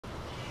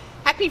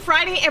Happy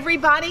Friday,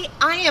 everybody.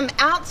 I am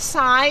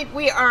outside.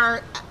 We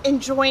are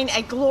enjoying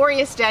a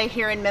glorious day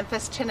here in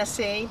Memphis,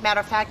 Tennessee. Matter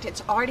of fact,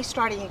 it's already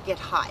starting to get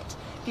hot.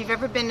 If you've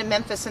ever been to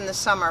Memphis in the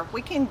summer,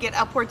 we can get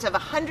upwards of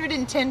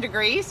 110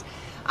 degrees,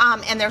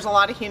 and there's a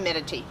lot of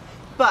humidity.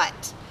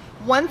 But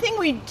one thing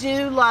we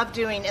do love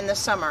doing in the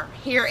summer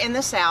here in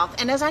the South,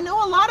 and as I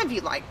know a lot of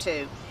you like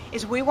to,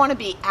 is we want to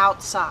be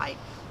outside.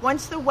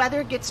 Once the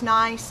weather gets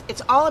nice,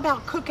 it's all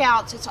about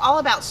cookouts, it's all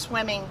about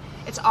swimming,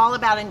 it's all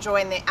about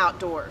enjoying the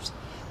outdoors.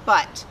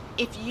 But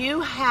if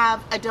you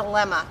have a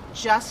dilemma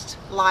just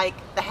like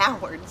the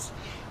Howards,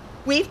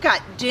 we've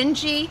got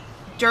dingy,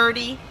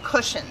 dirty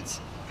cushions.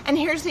 And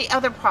here's the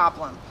other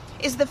problem,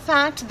 is the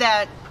fact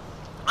that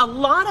a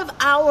lot of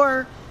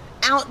our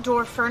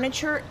outdoor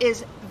furniture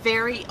is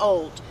very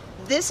old.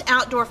 This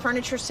outdoor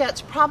furniture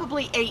set's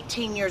probably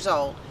 18 years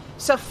old.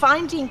 So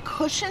finding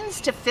cushions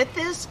to fit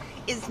this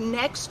is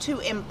next to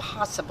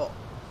impossible.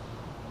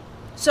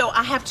 So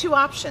I have two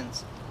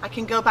options. I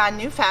can go buy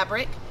new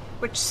fabric,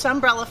 which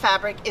Sunbrella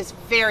fabric is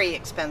very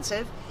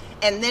expensive,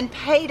 and then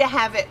pay to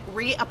have it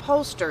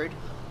reupholstered,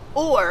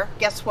 or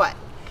guess what?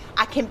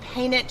 I can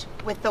paint it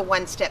with the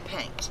one-step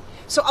paint.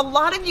 So a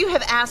lot of you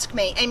have asked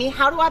me, Amy,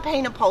 how do I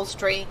paint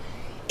upholstery?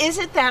 Is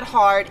it that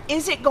hard?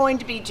 Is it going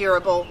to be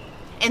durable?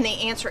 And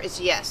the answer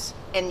is yes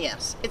and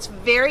yes. It's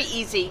very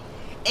easy,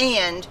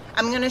 and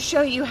I'm going to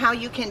show you how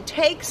you can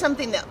take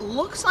something that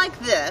looks like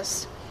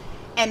this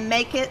and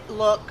make it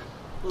look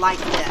like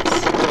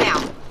this.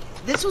 Now,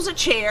 this was a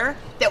chair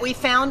that we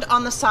found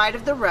on the side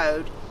of the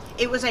road.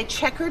 It was a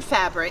checkered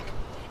fabric,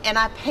 and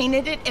I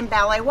painted it in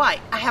Ballet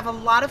white. I have a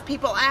lot of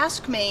people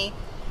ask me,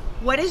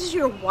 what is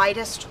your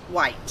whitest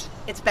white?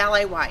 It's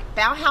Ballet white.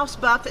 Bauhaus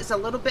buff is a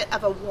little bit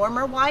of a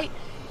warmer white.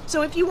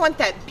 So if you want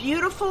that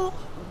beautiful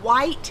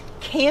white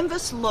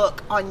canvas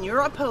look on your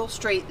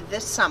upholstery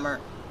this summer,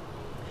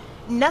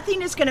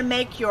 nothing is going to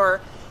make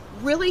your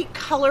really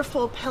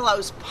colorful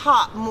pillows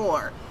pop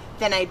more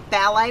than a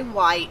Ballet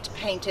white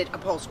painted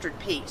upholstered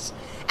piece.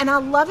 And I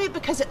love it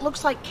because it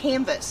looks like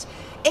canvas.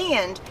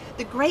 And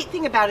the great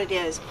thing about it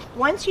is,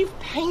 once you've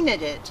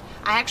painted it,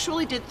 I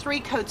actually did 3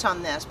 coats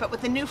on this, but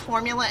with the new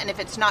formula, and if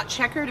it's not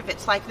checkered, if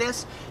it's like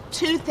this,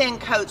 2 thin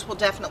coats will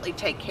definitely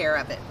take care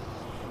of it.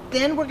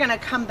 Then we're gonna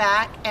come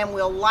back and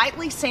we'll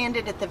lightly sand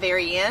it at the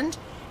very end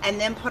and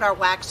then put our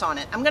wax on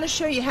it. I'm gonna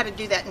show you how to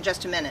do that in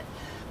just a minute.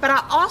 But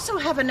I also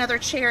have another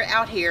chair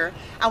out here.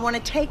 I want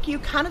to take you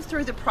kind of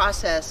through the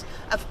process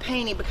of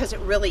painting because it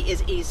really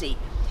is easy.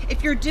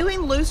 If you're doing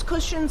loose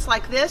cushions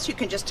like this, you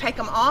can just take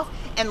them off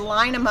and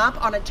line them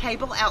up on a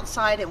table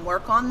outside and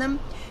work on them.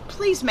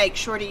 Please make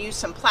sure to use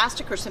some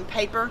plastic or some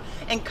paper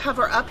and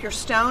cover up your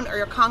stone or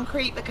your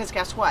concrete, because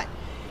guess what?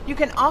 You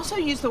can also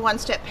use the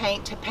one-step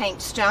paint to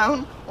paint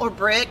stone or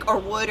brick or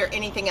wood or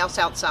anything else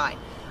outside.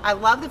 I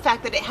love the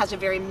fact that it has a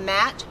very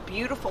matte,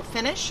 beautiful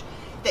finish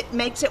that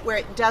makes it where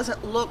it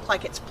doesn't look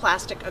like it's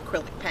plastic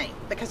acrylic paint,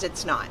 because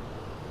it's not.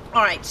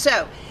 All right,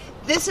 so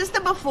this is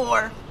the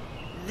before,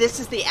 this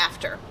is the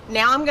after.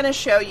 Now I'm gonna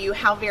show you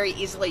how very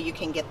easily you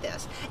can get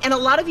this. And a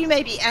lot of you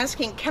may be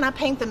asking, can I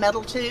paint the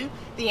metal too?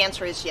 The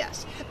answer is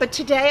yes. But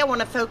today I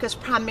wanna focus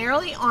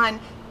primarily on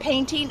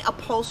painting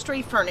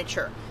upholstery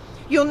furniture.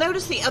 You'll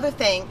notice the other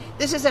thing,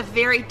 this is a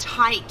very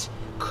tight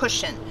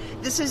cushion.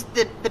 This is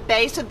the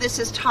base of this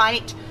is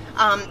tight,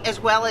 as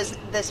well as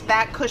this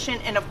back cushion,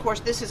 and of course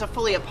this is a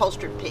fully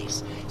upholstered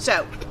piece.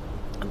 So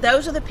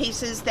those are the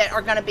pieces that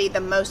are going to be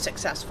the most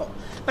successful.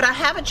 But I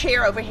have a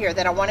chair over here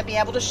that I want to be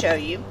able to show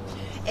you,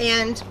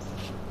 and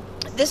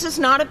this is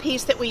not a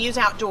piece that we use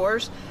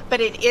outdoors,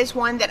 but it is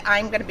one that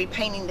I'm going to be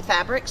painting the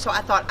fabric, so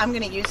I thought I'm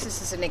going to use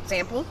this as an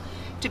example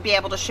to be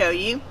able to show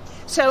you.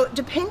 So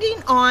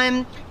depending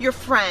on your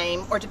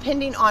frame, or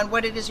depending on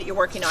what it is that you're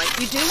working on,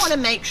 you do want to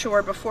make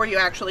sure before you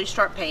actually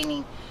start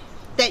painting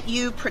that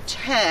you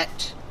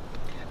protect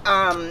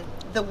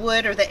the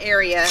wood or the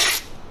area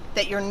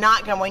that you're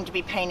not going to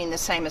be painting the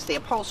same as the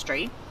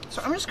upholstery.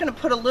 So I'm just going to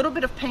put a little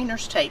bit of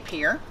painter's tape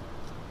here.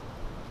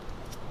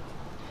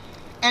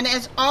 And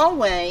as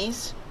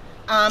always,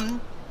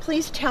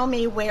 please tell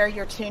me where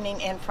you're tuning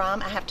in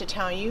from. I have to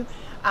tell you,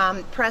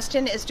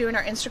 Preston is doing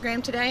our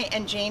Instagram today,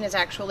 and Jean is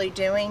actually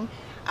doing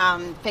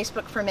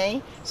Facebook for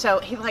me, so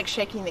he likes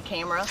shaking the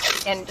camera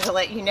and to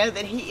let you know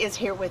that he is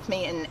here with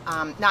me, and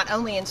not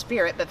only in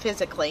spirit but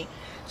physically.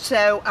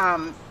 So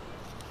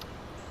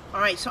all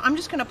right, so I'm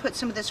just going to put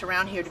some of this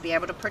around here to be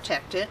able to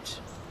protect it.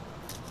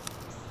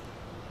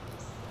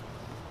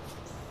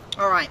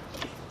 All right,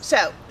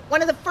 so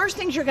one of the first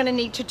things you're going to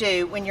need to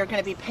do when you're going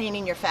to be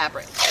painting your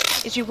fabric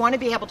is you want to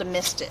be able to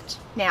mist it.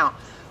 Now,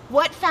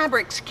 what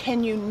fabrics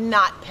can you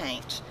not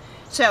paint?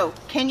 So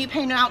can you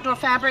paint outdoor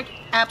fabric?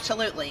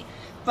 Absolutely.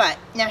 But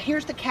now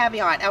here's the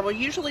caveat. I will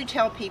usually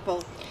tell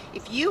people,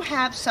 if you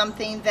have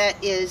something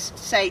that is,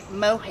 say,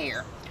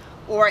 mohair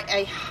or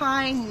a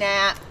high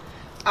nap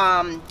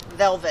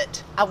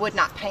velvet, I would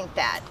not paint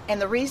that.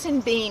 And the reason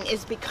being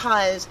is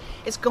because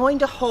it's going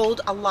to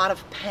hold a lot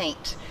of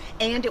paint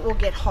and it will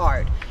get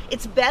hard.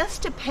 It's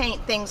best to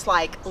paint things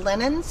like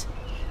linens,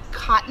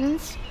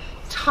 cottons,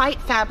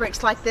 tight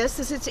fabrics like this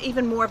is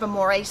even more of a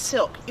moire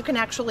silk. You can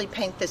actually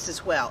paint this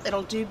as well.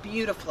 It'll do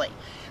beautifully.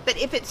 But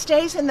if it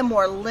stays in the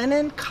more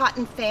linen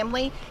cotton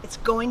family, it's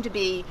going to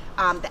be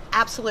the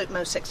absolute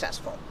most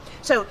successful.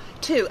 So,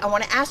 two, I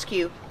want to ask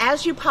you,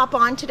 as you pop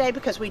on today,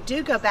 because we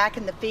do go back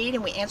in the feed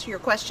and we answer your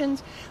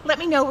questions, let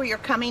me know where you're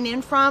coming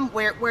in from,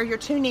 where you're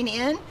tuning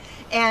in,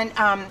 and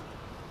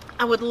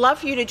I would love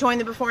for you to join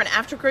the before and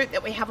after group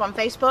that we have on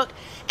Facebook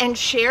and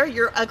share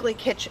your ugly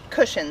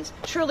cushions.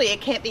 Truly,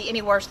 it can't be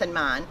any worse than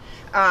mine.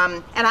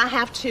 And I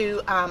have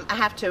to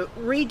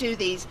redo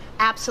these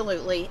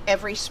absolutely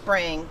every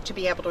spring to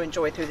be able to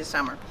enjoy through the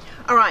summer.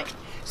 All right,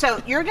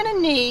 so you're going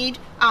to need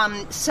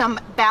some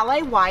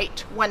Ballet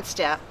white one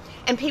step.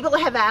 And people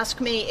have asked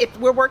me if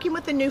we're working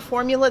with the new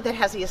formula that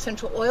has the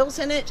essential oils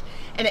in it,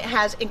 and it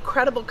has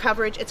incredible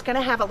coverage. It's going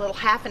to have a little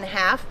half and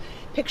half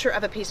picture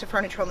of a piece of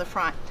furniture on the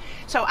front.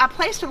 So I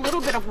placed a little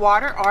bit of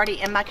water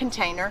already in my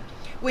container.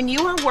 When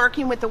you are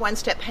working with the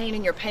one-step paint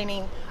and you're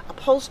painting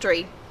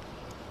upholstery,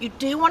 you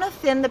do want to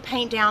thin the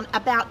paint down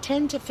about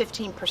 10 to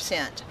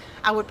 15%.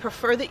 I would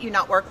prefer that you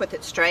not work with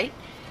it straight.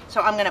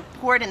 So I'm going to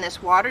pour it in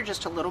this water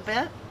just a little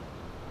bit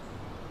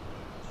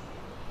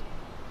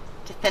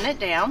to thin it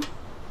down.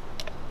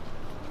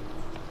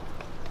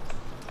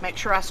 Make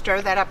sure I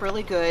stir that up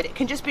really good. It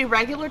can just be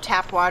regular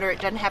tap water. It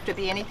doesn't have to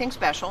be anything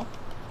special.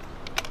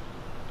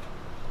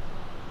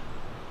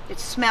 It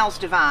smells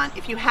divine.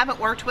 If you haven't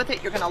worked with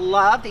it, you're going to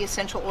love the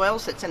essential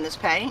oils that's in this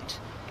paint.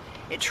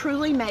 It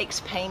truly makes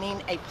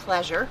painting a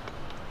pleasure.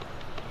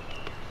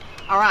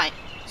 All right,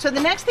 so the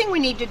next thing we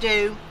need to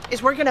do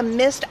is we're going to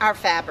mist our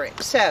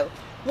fabric. So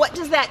what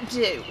does that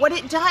do? What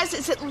it does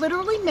is it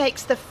literally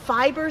makes the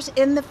fibers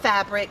in the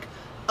fabric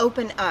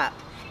open up,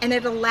 and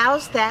it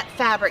allows that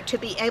fabric to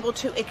be able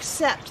to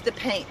accept the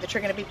paint that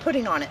you're going to be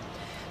putting on it.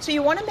 So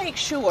you want to make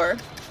sure,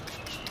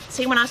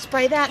 see when I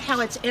spray that, how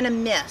it's in a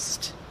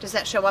mist. Does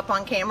that show up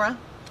on camera?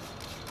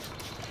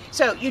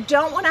 So you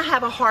don't want to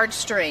have a hard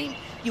stream.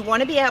 You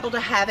want to be able to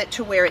have it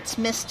to where it's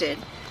misted,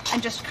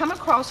 and just come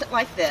across it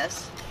like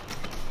this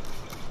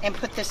and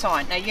put this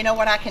on. Now you know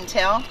what I can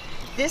tell?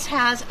 This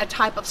has a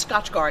type of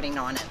Scotch guarding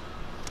on it,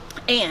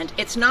 and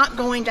it's not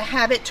going to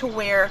have it to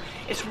where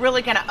it's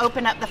really going to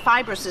open up the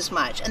fibers as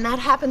much, and that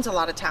happens a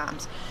lot of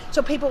times.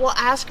 So people will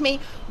ask me,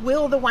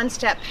 will the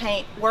one-step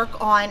paint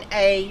work on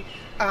a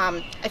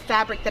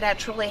fabric that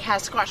actually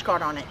has Scotch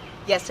guard on it?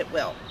 Yes, it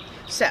will.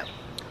 So,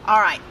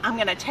 all right, I'm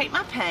going to take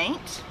my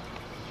paint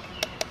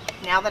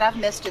now that I've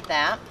misted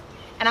that,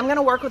 and I'm going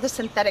to work with a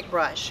synthetic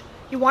brush.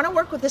 You want to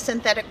work with a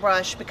synthetic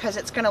brush because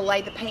it's going to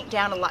lay the paint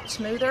down a lot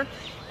smoother.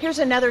 Here's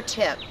another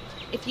tip.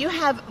 If you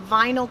have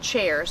vinyl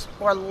chairs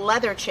or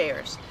leather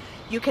chairs,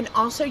 you can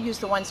also use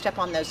the one step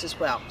on those as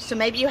well. So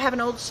maybe you have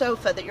an old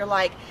sofa that you're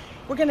like,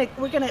 we're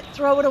gonna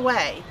throw it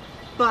away,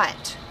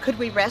 but could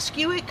we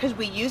rescue it? Could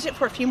we use it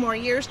for a few more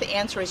years? The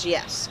answer is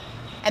yes.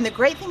 And the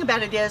great thing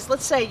about it is,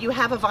 let's say you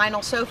have a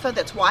vinyl sofa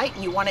that's white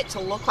and you want it to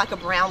look like a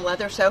brown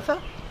leather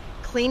sofa.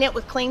 Clean it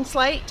with clean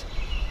slate,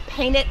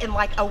 paint it in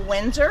like a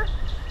Windsor,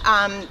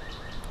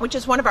 which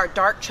is one of our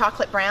dark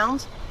chocolate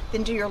browns,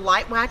 then do your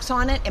light wax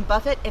on it and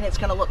buff it, and it's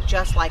gonna look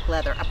just like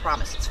leather, I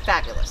promise. It's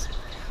fabulous.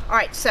 All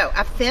right, so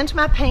I've thinned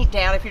my paint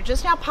down. If you're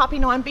just now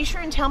popping on, be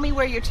sure and tell me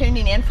where you're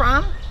tuning in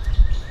from.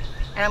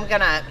 And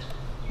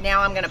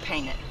now I'm gonna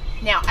paint it.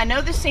 Now, I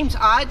know this seems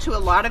odd to a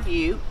lot of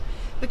you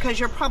because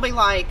you're probably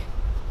like,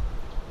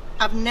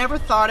 I've never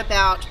thought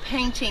about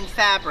painting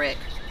fabric.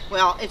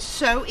 Well, it's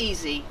so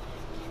easy.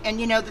 And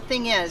you know, the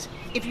thing is,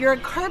 if you're a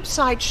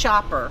curbside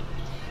shopper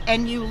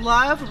and you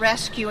love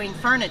rescuing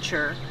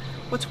furniture,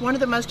 what's one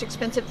of the most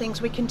expensive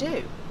things we can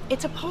do?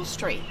 It's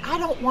upholstery. I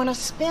don't want to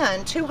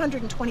spend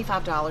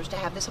 $225 to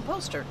have this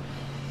upholstered.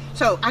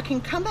 So I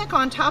can come back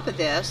on top of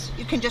this.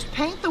 You can just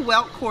paint the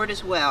welt cord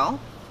as well.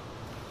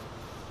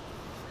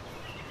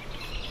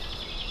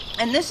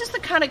 And this is the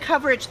kind of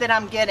coverage that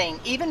I'm getting,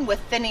 even with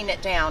thinning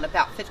it down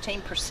about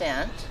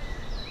 15%.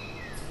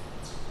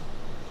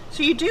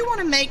 So you do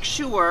want to make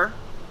sure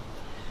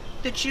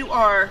that you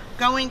are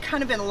going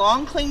kind of in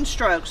long, clean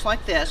strokes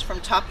like this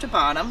from top to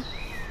bottom.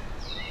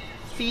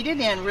 Feed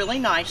it in really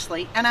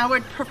nicely. And I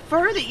would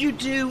prefer that you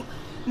do,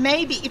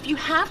 maybe, if you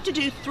have to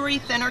do 3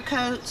 thinner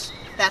coats,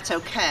 that's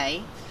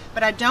okay.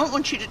 But I don't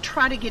want you to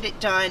try to get it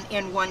done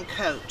in one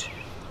coat.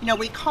 You know,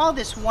 we call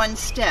this one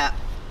step,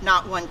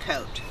 not one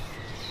coat.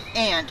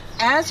 And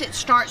as it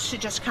starts to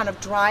just kind of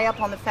dry up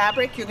on the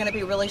fabric, you're going to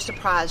be really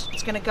surprised.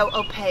 It's going to go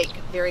opaque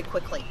very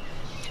quickly.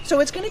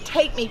 So it's going to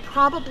take me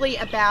probably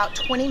about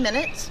 20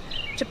 minutes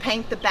to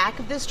paint the back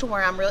of this to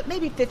where I'm really,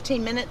 maybe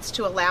 15 minutes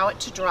to allow it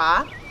to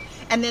dry.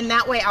 And then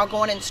that way I'll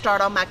go in and start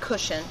on my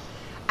cushion.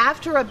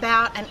 After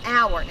about an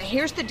hour, now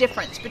here's the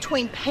difference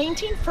between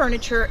painting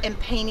furniture and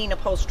painting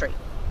upholstery.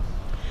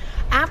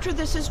 After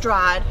this is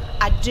dried,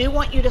 I do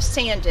want you to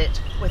sand it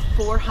with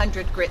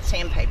 400 grit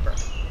sandpaper.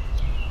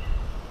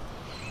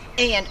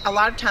 And a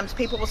lot of times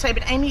people will say,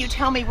 but Amy, you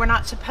tell me we're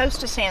not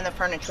supposed to sand the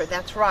furniture.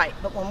 That's right,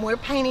 but when we're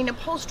painting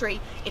upholstery,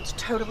 it's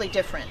totally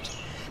different.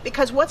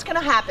 Because what's going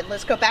to happen,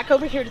 let's go back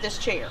over here to this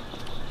chair.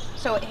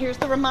 So here's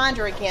the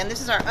reminder again.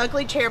 This is our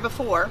ugly chair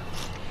before,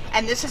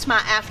 and this is my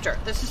after.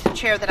 This is the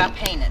chair that I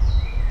painted.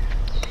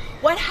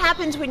 What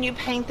happens when you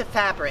paint the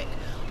fabric?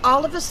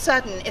 All of a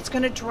sudden, it's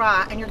going to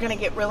dry and you're going to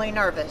get really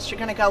nervous. You're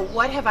going to go,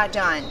 what have I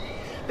done?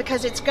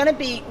 Because it's going to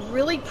be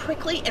really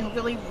prickly and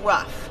really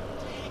rough.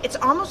 It's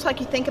almost like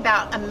you think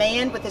about a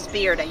man with his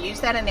beard. I use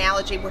that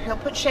analogy where he'll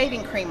put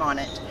shaving cream on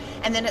it,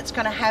 and then it's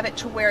going to have it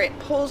to where it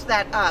pulls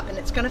that up, and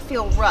it's going to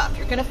feel rough.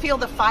 You're going to feel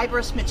the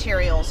fibrous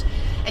materials,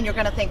 and you're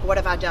going to think, what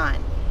have I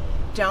done?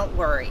 Don't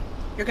worry.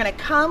 You're going to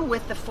come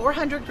with the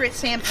 400 grit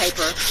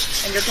sandpaper,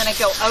 and you're going to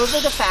go over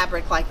the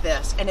fabric like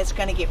this, and it's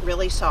going to get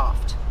really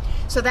soft.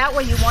 So that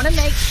way you want to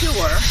make sure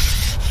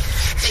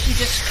that you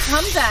just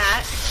come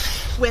back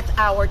with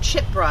our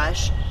chip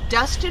brush,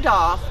 dust it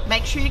off,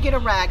 make sure you get a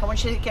rag. I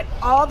want you to get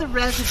all the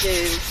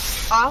residue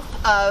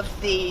off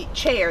of the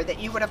chair that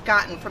you would have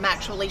gotten from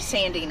actually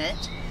sanding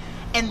it.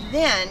 And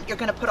then you're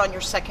going to put on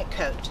your second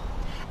coat.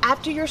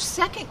 After your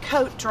second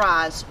coat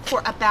dries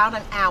for about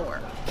an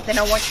hour, then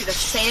I want you to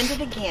sand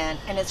it again,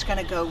 and it's going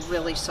to go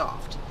really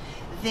soft.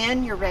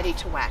 Then you're ready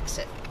to wax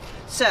it.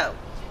 So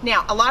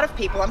now a lot of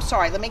people, I'm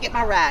sorry, let me get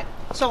my rag.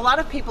 So a lot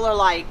of people are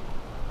like,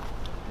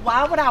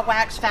 why would I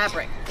wax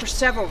fabric? For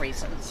several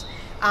reasons.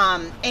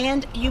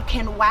 And you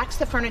can wax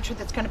the furniture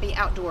that's going to be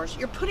outdoors.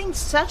 You're putting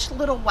such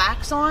little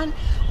wax on.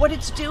 What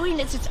it's doing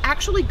is it's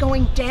actually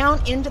going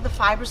down into the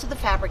fibers of the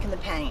fabric and the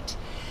paint.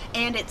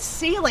 And it's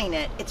sealing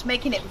it. It's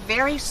making it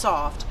very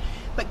soft.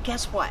 But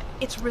guess what?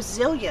 It's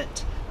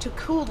resilient to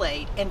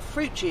Kool-Aid and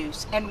fruit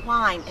juice and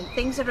wine and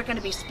things that are going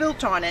to be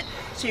spilt on it,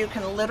 so you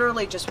can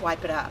literally just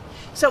wipe it up.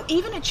 So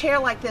even a chair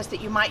like this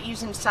that you might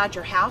use inside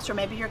your house, or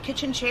maybe your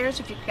kitchen chairs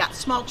if you've got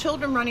small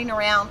children running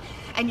around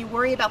and you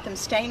worry about them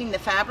staining the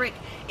fabric,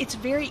 it's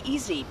very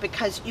easy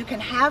because you can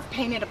have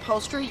painted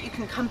upholstery. You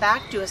can come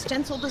back, do a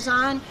stencil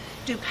design,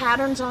 do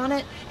patterns on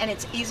it, and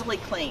it's easily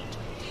cleaned.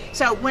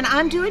 So when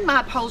I'm doing my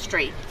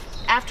upholstery,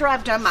 after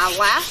I've done my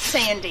last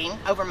sanding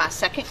over my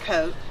second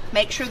coat,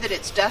 make sure that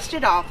it's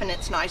dusted off and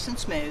it's nice and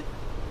smooth.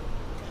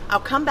 I'll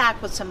come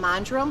back with some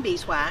mind your own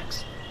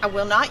beeswax. I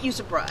will not use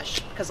a brush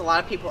because a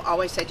lot of people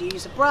always say, do you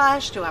use a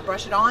brush? Do I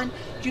brush it on?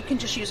 You can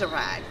just use a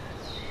rag.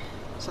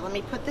 So let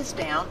me put this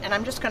down, and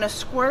I'm just going to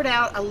squirt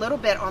out a little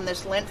bit on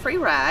this lint-free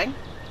rag.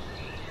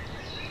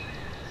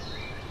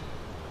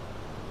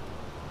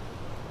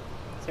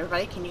 So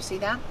everybody, can you see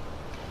that?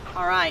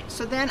 All right,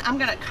 so then I'm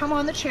going to come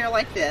on the chair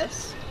like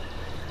this.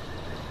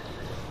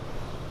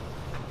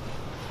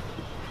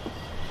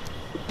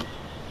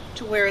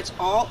 To where it's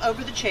all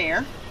over the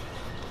chair.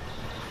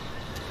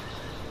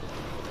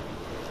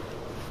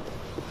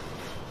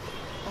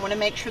 I want to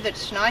make sure that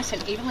it's nice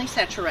and evenly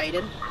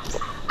saturated.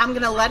 I'm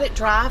going to let it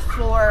dry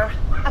for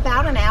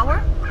about an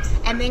hour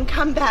and then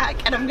come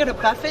back, and I'm going to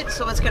buff it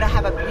so it's going to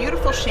have a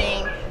beautiful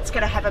sheen, it's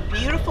going to have a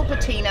beautiful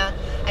patina,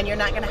 and you're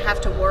not going to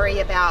have to worry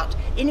about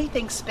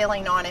anything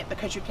spilling on it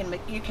because you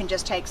can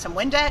just take some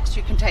Windex,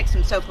 you can take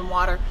some soap and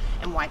water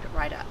and wipe it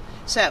right up.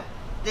 So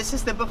this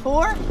is the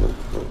before,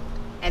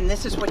 and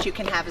this is what you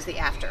can have as the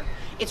after.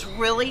 It's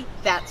really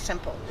that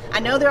simple. I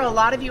know there are a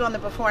lot of you on the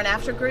before and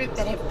after group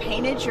that have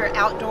painted your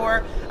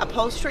outdoor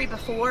upholstery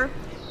before.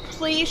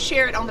 Please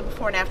share it on the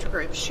before and after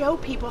group. Show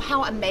people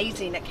how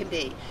amazing it can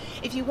be.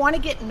 If you want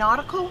to get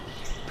nautical,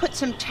 put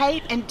some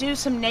tape and do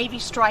some navy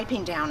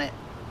striping down it.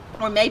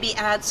 Or maybe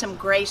add some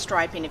gray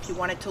striping if you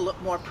want it to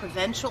look more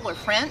Provençal or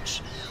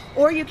French.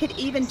 Or you could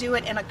even do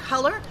it in a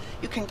color.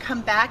 You can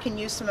come back and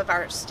use some of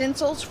our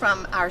stencils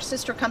from our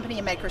sister company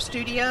in Maker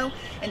Studio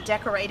and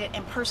decorate it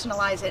and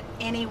personalize it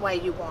any way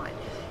you want.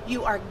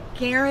 You are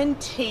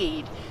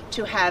guaranteed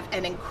to have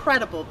an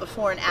incredible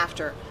before and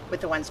after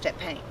with the one-step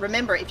paint.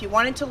 Remember, if you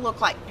want it to look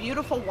like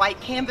beautiful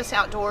white canvas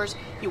outdoors,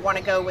 you want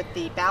to go with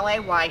the Ballet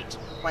white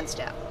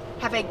one-step.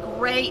 Have a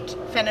great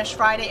finish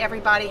Friday,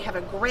 everybody. Have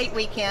a great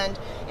weekend.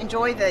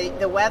 Enjoy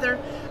the weather.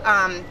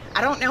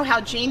 I don't know how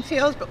Jean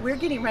feels, but we're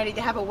getting ready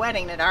to have a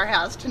wedding at our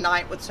house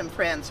tonight with some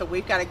friends, so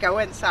we've got to go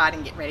inside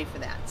and get ready for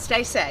that.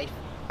 Stay safe.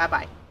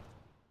 Bye-bye.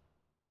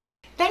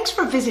 Thanks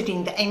for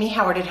visiting the Amy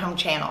Howard at Home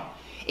channel.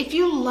 If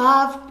you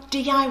love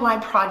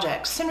DIY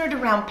projects centered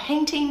around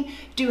painting,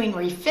 doing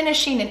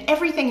refinishing, and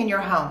everything in your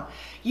home,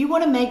 you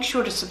want to make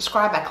sure to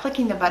subscribe by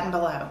clicking the button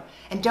below.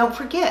 And don't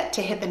forget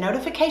to hit the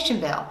notification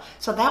bell,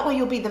 so that way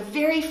you'll be the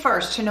very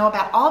first to know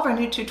about all of our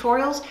new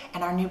tutorials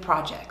and our new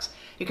projects.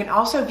 You can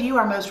also view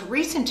our most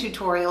recent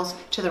tutorials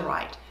to the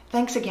right.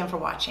 Thanks again for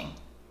watching.